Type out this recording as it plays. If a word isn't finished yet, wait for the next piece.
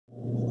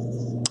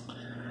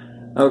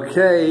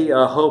Okay,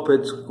 I hope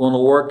it's going to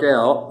work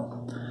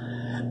out.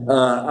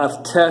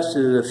 I've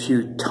tested it a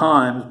few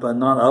times, but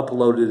not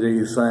uploaded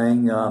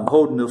anything. I'm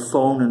holding the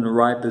phone in the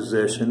right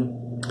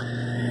position.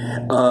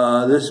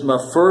 This is my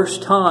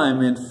first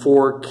time in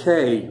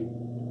 4K.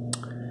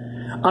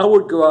 I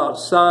would go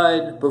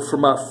outside, but for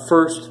my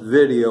first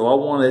video, I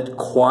want it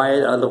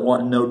quiet. I don't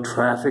want no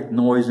traffic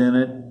noise in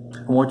it.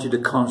 I want you to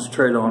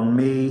concentrate on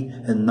me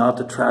and not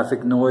the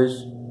traffic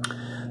noise.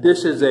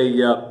 This is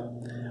a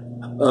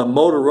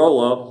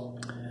Motorola.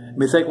 Let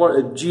me think, what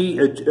a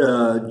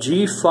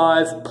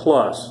G5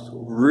 Plus,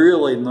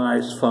 really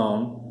nice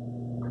phone.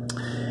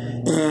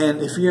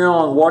 And if you're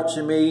on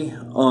watching me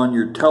on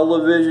your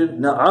television,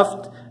 now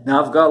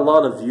I've got a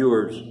lot of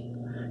viewers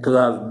because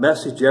I've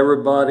messaged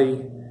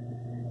everybody.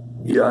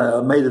 Yeah,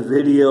 I made a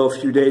video a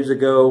few days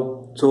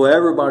ago, so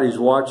everybody's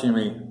watching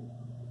me.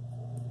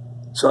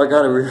 So I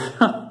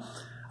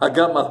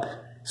got my.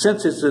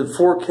 Since it's in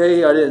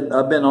 4K,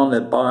 I've been on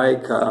that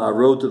bike. I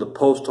rode to the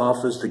post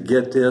office to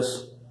get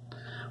this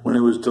when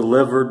it was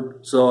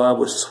delivered. So I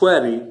was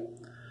sweaty.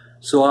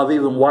 So I've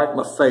even wiped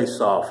my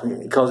face off.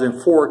 Because in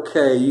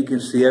 4K, you can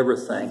see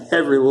everything,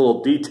 every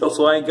little detail.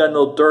 So I ain't got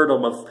no dirt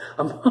on my,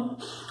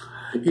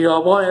 you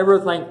know, I want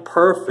everything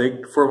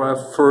perfect for my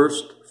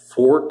first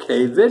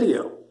 4K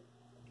video.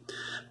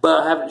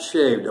 But I haven't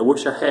shaved. I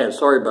wish I had.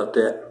 Sorry about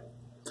that.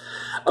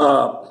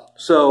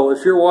 So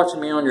if you're watching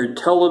me on your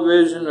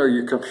television or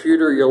your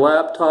computer or your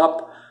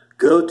laptop,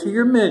 go to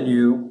your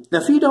menu. Now,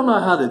 if you don't know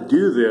how to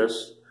do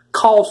this,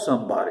 call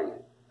somebody,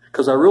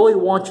 because I really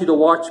want you to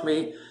watch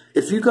me.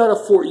 If you got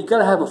you got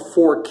to have a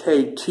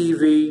 4K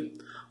TV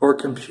or a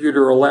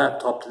computer or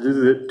laptop to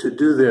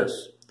do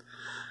this.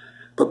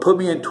 But put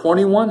me in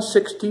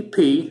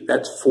 2160p.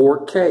 That's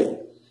 4K.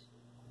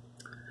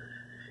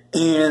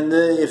 And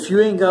if you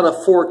ain't got a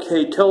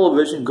 4K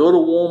television, go to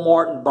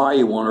Walmart and buy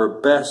you one, or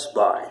Best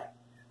Buy.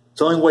 It's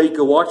the only way you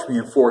can watch me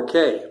in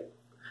 4K.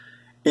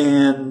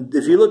 And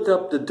if you look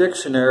up the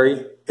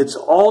dictionary, it's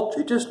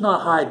just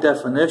not high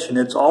definition,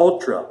 it's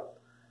ultra.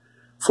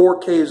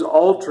 4K is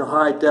ultra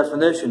high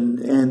definition,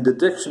 and the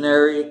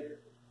dictionary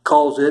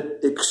calls it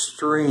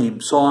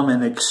extreme. So I'm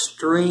in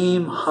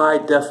extreme high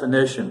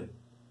definition,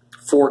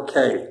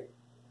 4K.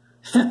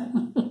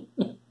 I'm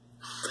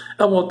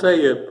going to tell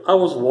you, I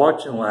was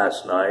watching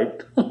last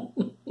night.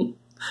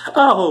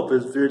 I hope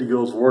this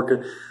video is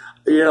working.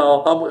 You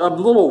know, I'm a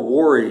little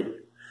worried.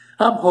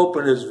 I'm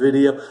hoping this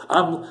video,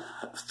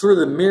 through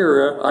the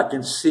mirror, I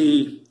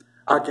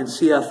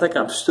think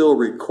I'm still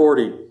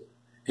recording.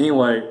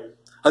 Anyway,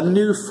 a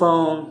new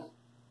phone,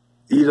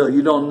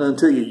 you don't know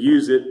until you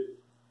use it.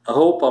 I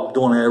hope I'm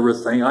doing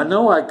everything. I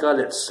know I got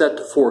it set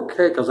to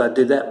 4K because I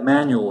did that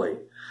manually.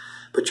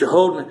 But you're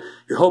hoping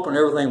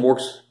everything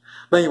works.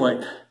 But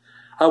anyway,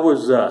 I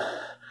was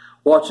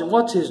watching,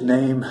 what's his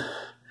name?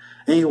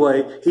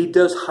 Anyway, he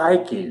does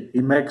hiking.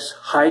 He makes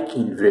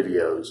hiking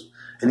videos.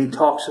 And he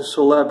talks to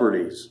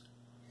celebrities.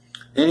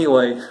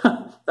 Anyway,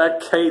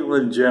 that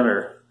Caitlyn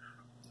Jenner,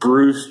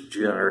 Bruce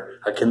Jenner,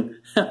 I can't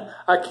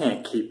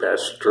keep that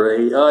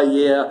straight. Oh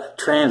yeah,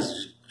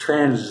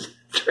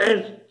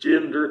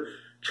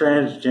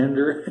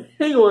 transgender.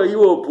 Anyway, you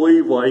won't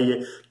believe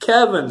why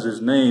Kevin's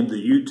his name, the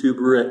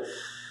YouTuber that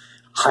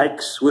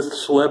hikes with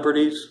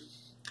celebrities.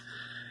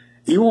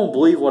 You won't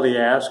believe what he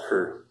asked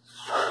her.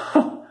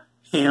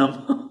 Him.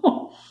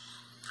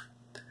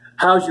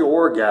 How's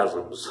your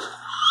orgasms?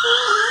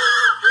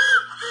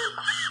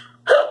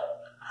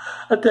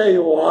 I tell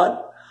you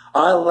what,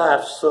 I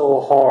laughed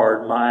so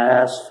hard my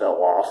ass fell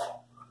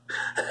off.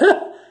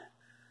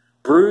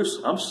 Bruce,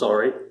 I'm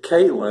sorry,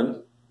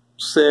 Caitlyn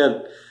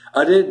said,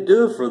 I didn't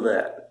do it for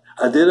that.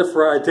 I did it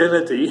for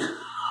identity.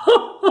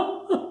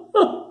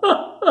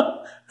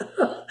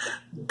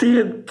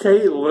 Then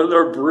Caitlyn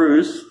or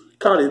Bruce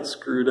got it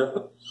screwed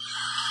up.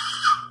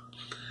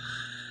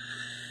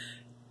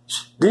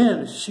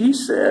 Then she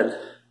said,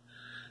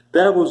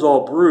 that was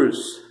all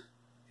Bruce.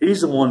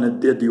 He's the one that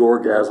did the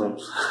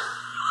orgasms.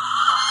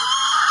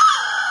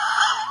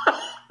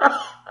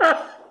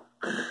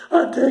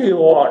 I tell you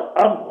what,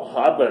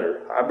 I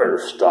better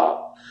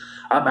stop.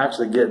 I'm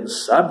actually getting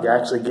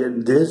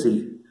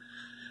dizzy.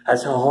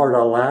 That's how hard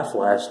I laughed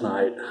last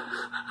night.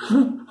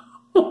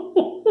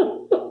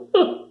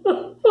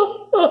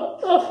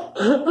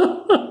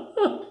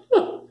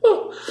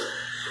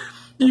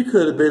 You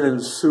could have been in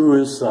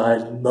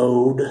suicide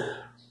mode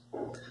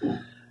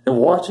and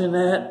watching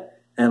that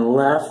and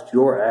laughed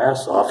your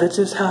ass off. It's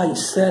just how he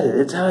said it.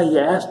 It's how he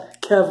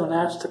asked. Kevin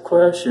asked the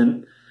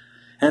question.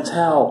 And it's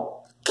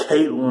how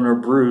Caitlyn or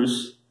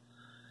Bruce.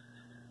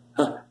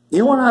 You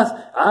know what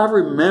I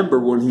remember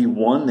when he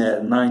won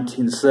that in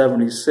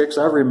 1976.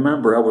 I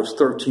remember I was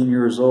 13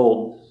 years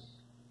old.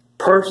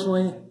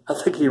 Personally, I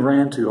think he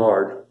ran too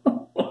hard.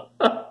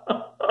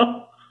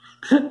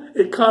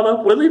 It caught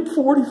up with him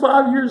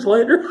 45 years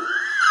later.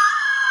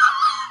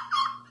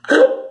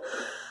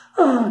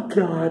 Oh,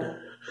 God.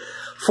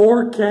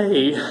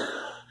 4K.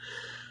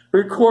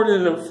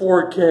 Recorded in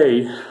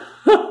 4K.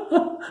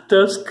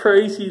 Does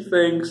crazy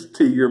things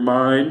to your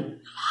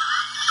mind.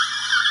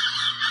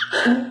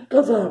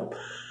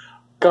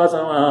 Because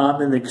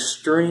I'm in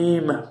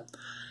extreme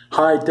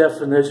high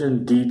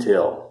definition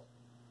detail.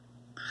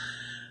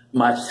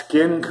 My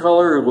skin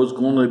color was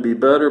going to be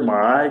better,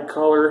 my eye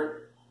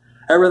color,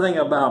 everything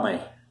about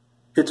me.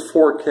 It's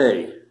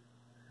 4K,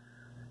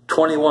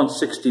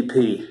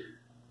 2160p.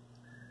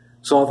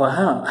 So I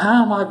thought,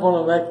 how am I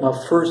going to make my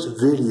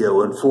first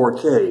video in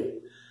 4K?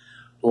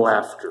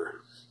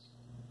 Laughter.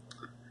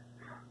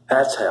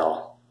 That's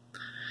how.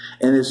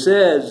 And it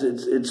says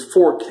it's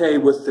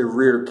 4K with the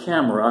rear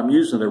camera. I'm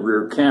using the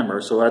rear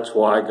camera, so that's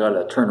why I got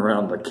to turn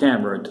around the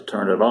camera to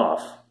turn it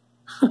off.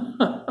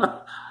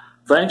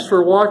 Thanks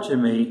for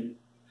watching me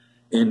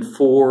in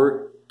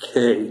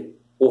 4K.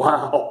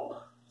 Wow.